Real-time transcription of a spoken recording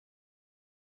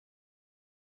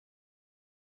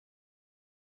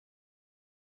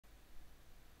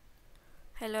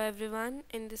Hello everyone,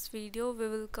 in this video we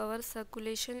will cover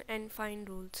circulation and find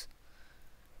rules.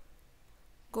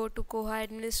 Go to Koha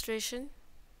administration,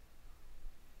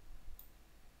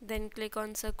 then click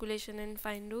on circulation and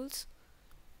find rules.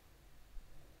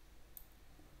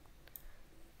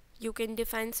 You can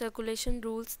define circulation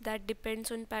rules that depends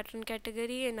on pattern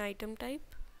category and item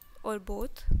type or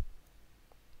both.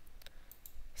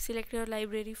 Select your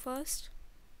library first.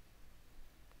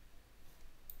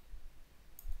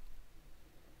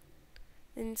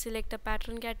 Then select a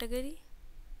pattern category.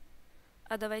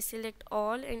 Otherwise select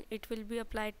all and it will be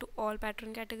applied to all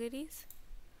pattern categories.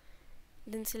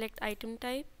 Then select item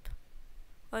type,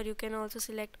 or you can also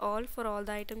select all for all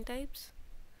the item types.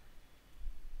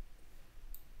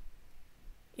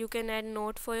 You can add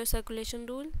note for your circulation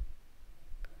rule.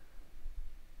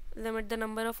 Limit the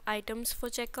number of items for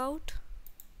checkout.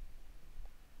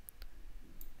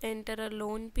 Enter a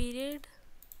loan period.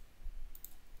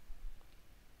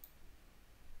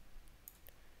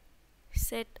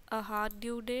 Set a hard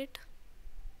due date.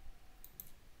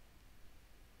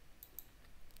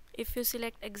 If you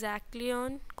select exactly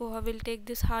on, Koha will take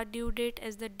this hard due date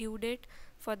as the due date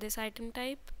for this item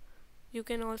type. You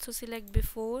can also select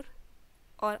before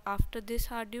or after this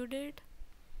hard due date.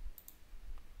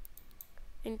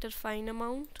 Enter fine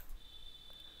amount,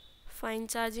 fine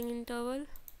charging interval,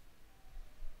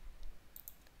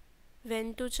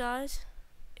 when to charge.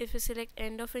 If you select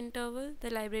end of interval, the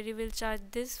library will charge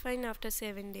this fine after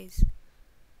 7 days.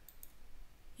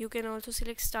 You can also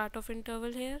select start of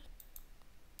interval here.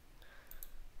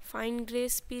 Fine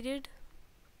grace period.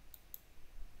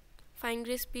 Fine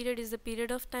grace period is the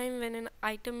period of time when an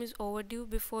item is overdue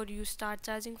before you start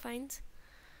charging fines.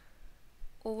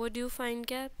 Overdue fine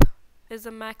cap is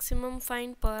the maximum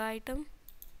fine per item.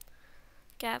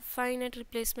 Cap fine at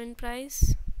replacement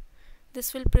price.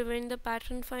 This will prevent the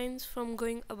pattern fines from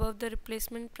going above the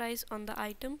replacement price on the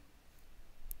item.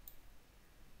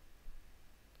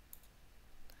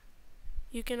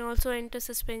 You can also enter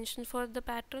suspension for the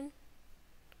pattern.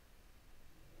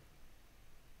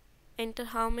 Enter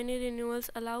how many renewals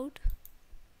allowed.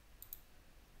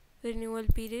 Renewal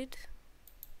period.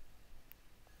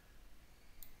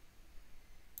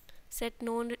 Set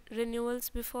no renewals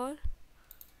before.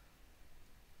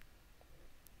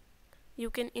 You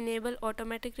can enable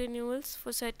automatic renewals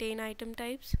for certain item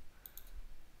types.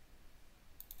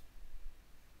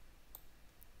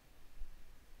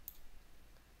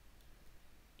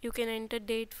 You can enter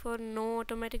date for no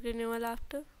automatic renewal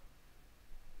after.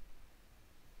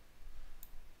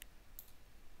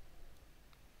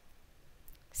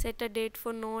 Set a date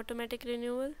for no automatic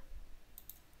renewal.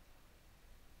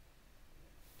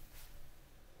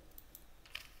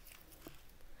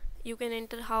 You can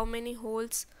enter how many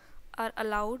holds are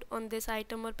allowed on this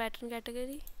item or pattern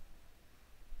category.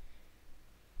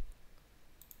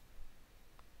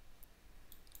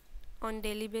 On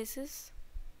daily basis.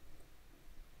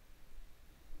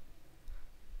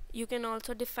 You can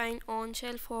also define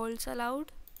on-shelf holds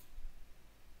allowed.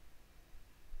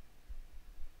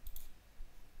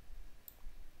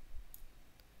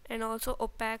 And also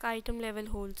opaque item level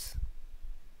holds.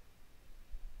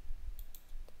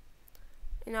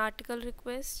 In article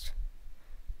request,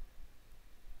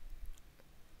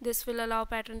 this will allow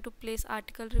pattern to place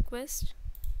article request.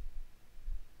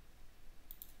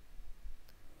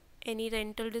 Any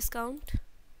rental discount.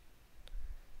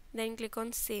 Then click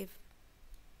on save.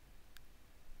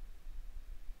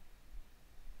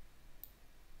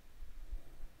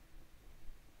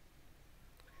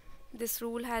 This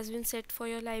rule has been set for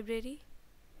your library.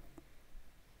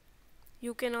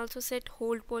 You can also set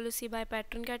hold policy by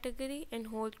pattern category and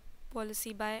hold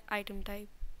policy by item type.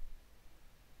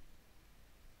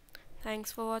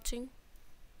 Thanks for watching.